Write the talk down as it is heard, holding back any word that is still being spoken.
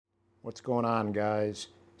What's going on, guys?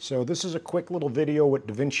 So this is a quick little video with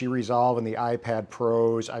DaVinci Resolve and the iPad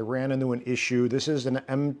Pros. I ran into an issue. This is an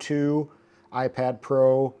M2 iPad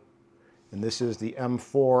Pro, and this is the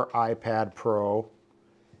M4 iPad Pro.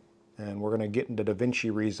 And we're going to get into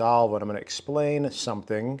DaVinci Resolve, and I'm going to explain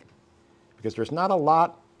something, because there's not a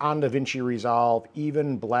lot on DaVinci Resolve.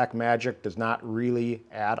 Even Blackmagic does not really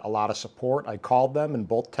add a lot of support. I called them, and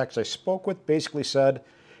both techs I spoke with basically said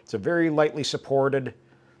it's a very lightly supported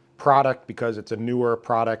product because it's a newer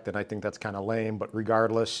product, and I think that's kind of lame. But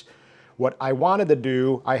regardless, what I wanted to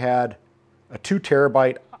do, I had a 2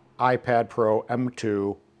 terabyte iPad Pro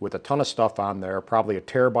M2 with a ton of stuff on there, probably a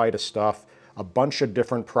terabyte of stuff, a bunch of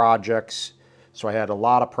different projects. So I had a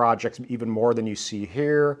lot of projects, even more than you see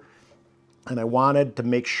here. And I wanted to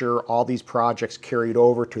make sure all these projects carried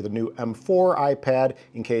over to the new M4 iPad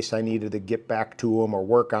in case I needed to get back to them or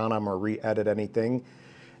work on them or re-edit anything.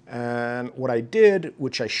 And what I did,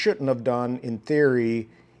 which I shouldn't have done in theory,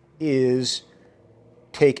 is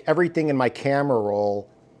take everything in my camera roll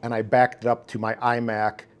and I backed it up to my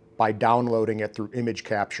iMac by downloading it through Image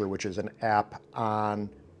Capture, which is an app on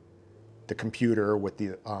the computer with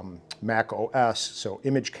the Mac OS. So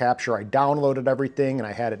Image Capture, I downloaded everything and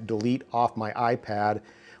I had it delete off my iPad,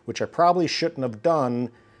 which I probably shouldn't have done.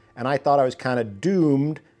 And I thought I was kind of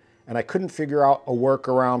doomed, and I couldn't figure out a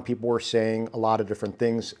workaround. People were saying a lot of different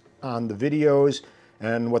things on the videos.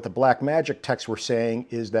 And what the Blackmagic techs were saying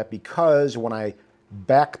is that because when I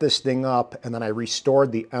backed this thing up and then I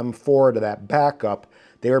restored the M4 to that backup,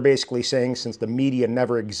 they were basically saying since the media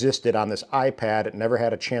never existed on this iPad, it never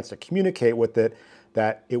had a chance to communicate with it,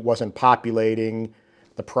 that it wasn't populating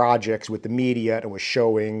the projects with the media and it was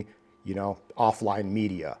showing, you know, offline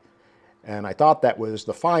media. And I thought that was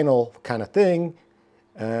the final kind of thing,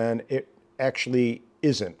 and it actually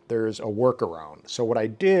isn't. There's a workaround. So what I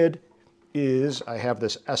did is I have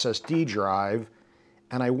this SSD drive,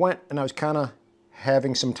 and I went and I was kind of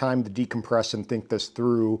having some time to decompress and think this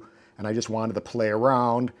through, and I just wanted to play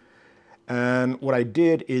around. And what I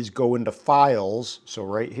did is go into Files, so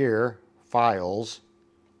right here, Files,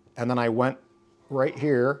 and then I went right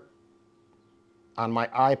here on my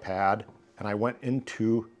iPad, and I went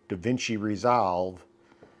into DaVinci Resolve,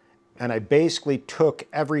 and I basically took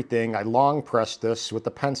everything, I long pressed this with the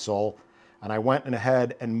pencil, and I went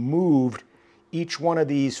ahead and moved each one of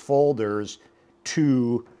these folders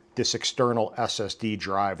to this external SSD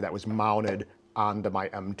drive that was mounted onto my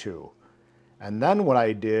M2. And then what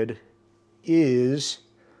I did is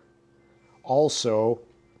also,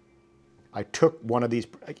 I took one of these,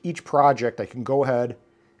 each project I can go ahead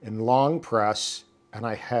and long press, and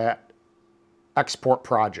I had export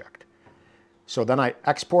project. So then I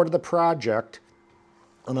exported the project,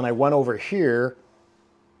 and then I went over here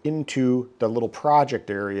into the little project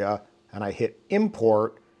area and I hit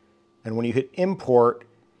import. And when you hit import,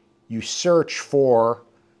 you search for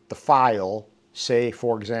the file. Say,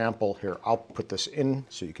 for example, here, I'll put this in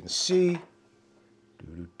so you can see.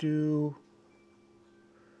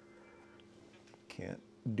 Can't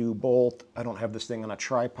do both. I don't have this thing on a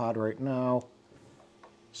tripod right now.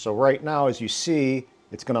 So right now, as you see,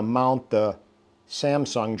 it's going to mount the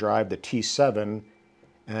Samsung drive, the T7,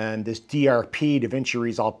 and this DRP, DaVinci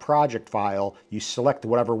Resolve project file, you select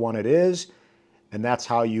whatever one it is, and that's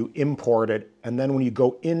how you import it. And then when you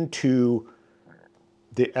go into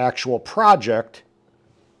the actual project,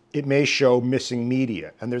 it may show missing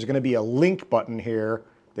media. And there's going to be a link button here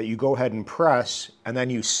that you go ahead and press, and then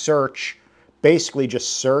you search, basically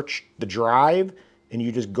just search the drive, and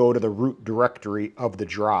you just go to the root directory of the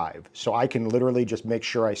drive. So I can literally just make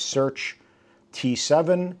sure I search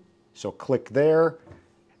T7, so click there,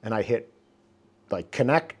 and I hit like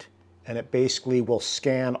connect, and it basically will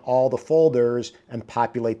scan all the folders and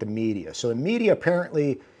populate the media. So the media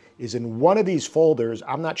apparently is in one of these folders.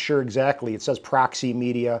 I'm not sure exactly. It says proxy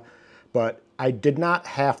media, but I did not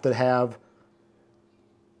have to have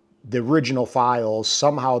the original files.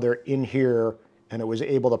 Somehow they're in here, and it was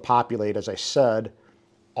able to populate, as I said,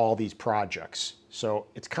 all these projects. So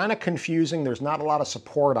it's kind of confusing. There's not a lot of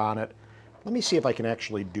support on it. Let me see if I can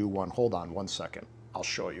actually do one. Hold on one second. I'll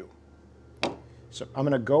show you. So I'm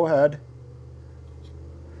going to go ahead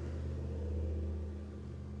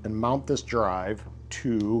and mount this drive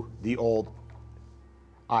to the old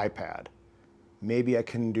iPad. Maybe I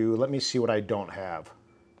can do, let me see what I don't have.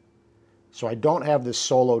 So I don't have this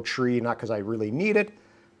solo tree, not because I really need it,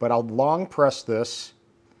 but I'll long press this,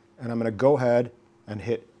 and I'm going to go ahead and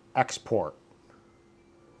hit export.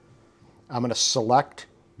 I'm going to select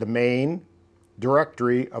the main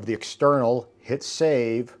directory of the external, hit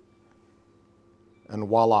save, and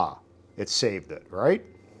voila, it saved it, right?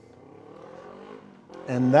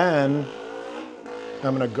 And then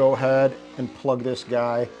I'm going to go ahead and plug this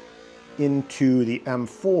guy into the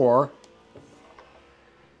M4.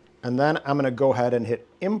 And then I'm going to go ahead and hit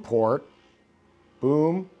import.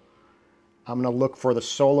 Boom. I'm going to look for the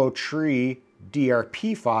solo tree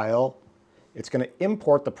DRP file. It's going to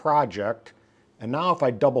import the project. And now if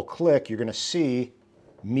I double click, you're going to see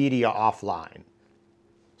media offline.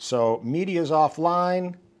 So media is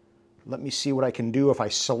offline. Let me see what I can do if I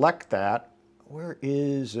select that. Where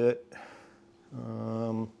is it?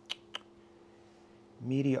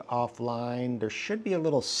 Media offline. There should be a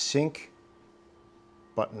little sync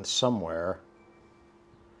button somewhere.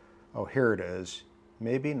 Oh, here it is.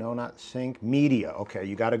 Maybe, no, not sync. Media. Okay,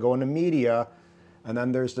 you got to go into media, and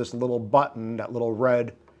then there's this little button, that little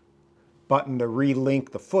red button to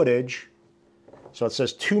relink the footage. So it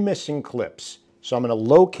says 2 missing clips. So I'm going to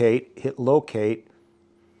locate, hit locate,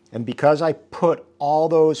 and because I put all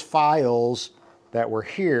those files that were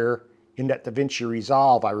here in that DaVinci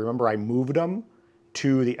Resolve, I remember I moved them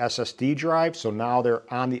to the SSD drive, so now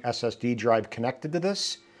they're on the SSD drive connected to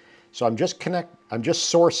this. So I'm just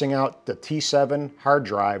sourcing out the T7 hard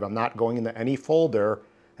drive. I'm not going into any folder,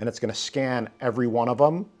 and it's going to scan every one of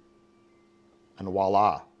them, and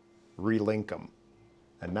voila, relink them.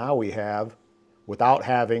 And now we have, without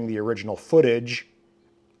having the original footage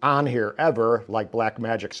on here ever, like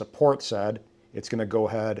Blackmagic support said, it's going to go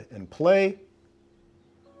ahead and play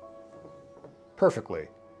perfectly.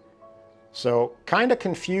 So kind of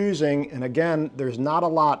confusing, and again, there's not a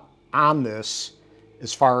lot on this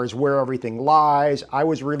as far as where everything lies. I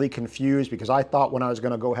was really confused because I thought when I was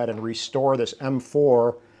going to go ahead and restore this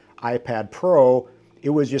M4 iPad Pro, it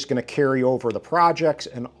was just going to carry over the projects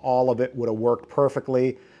and all of it would have worked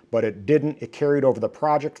perfectly, but it didn't. It carried over the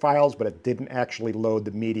project files, but it didn't actually load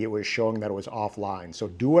the media. It was showing that it was offline. So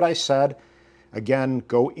do what I said. Again,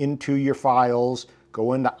 go into your files,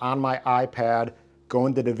 go into On My iPad, go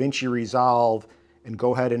into DaVinci Resolve, and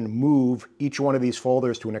go ahead and move each one of these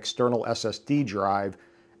folders to an external SSD drive,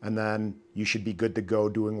 and then you should be good to go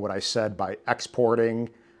doing what I said by exporting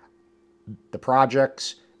the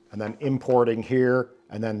projects and then importing here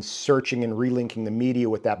and then searching and relinking the media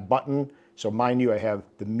with that button. So mind you, I have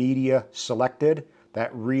the media selected.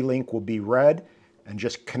 That relink will be red, and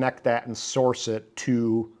just connect that and source it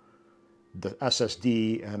to the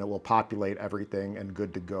SSD and it will populate everything and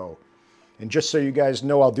good to go. And just so you guys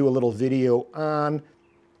know, I'll do a little video on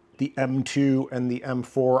the M2 and the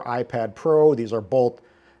M4 iPad Pro. These are both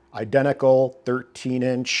identical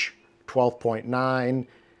 13-inch, 12.9,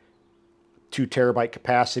 2 terabyte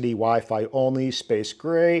capacity, Wi-Fi only, space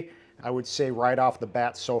gray. I would say right off the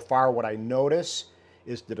bat so far, what I notice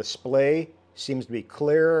is the display seems to be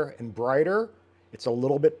clearer and brighter. It's a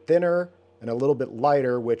little bit thinner and a little bit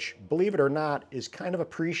lighter, which, believe it or not, is kind of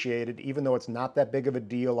appreciated, even though it's not that big of a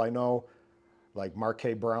deal. I know like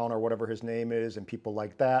Marque Brown or whatever his name is, and people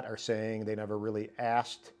like that are saying they never really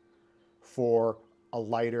asked for a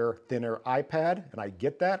lighter, thinner iPad, and I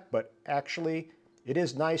get that, but actually it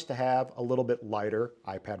is nice to have a little bit lighter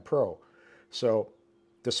iPad Pro. So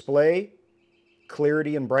display,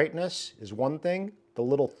 clarity and brightness is one thing. The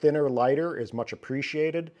little thinner, lighter is much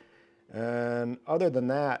appreciated. And other than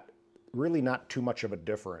that, really not too much of a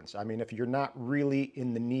difference. I mean, if you're not really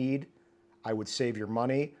in the need, I would save your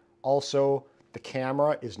money. Also, the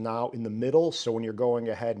camera is now in the middle, so when you're going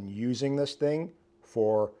ahead and using this thing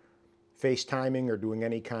for FaceTiming or doing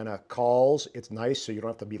any kind of calls, it's nice so you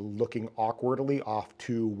don't have to be looking awkwardly off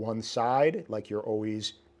to one side like you're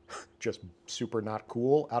always just super not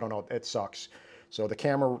cool. I don't know, it sucks. So the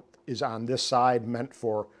camera is on this side, meant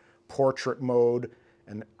for portrait mode,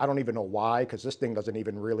 and I don't even know why, because this thing doesn't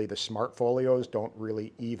even really, the smart folios don't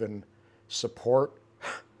really even support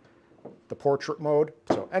the portrait mode.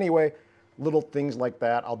 So anyway, little things like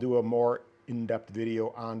that. I'll do a more in-depth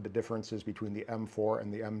video on the differences between the M4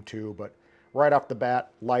 and the M2, but right off the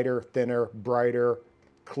bat, lighter, thinner, brighter,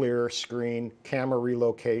 clearer screen, camera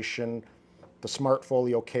relocation. The smart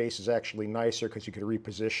folio case is actually nicer because you could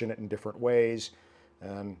reposition it in different ways.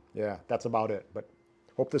 And yeah, that's about it. But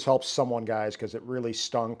hope this helps someone, guys, because it really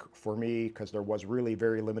stunk for me because there was really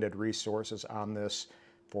very limited resources on this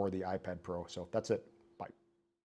for the iPad Pro. So that's it.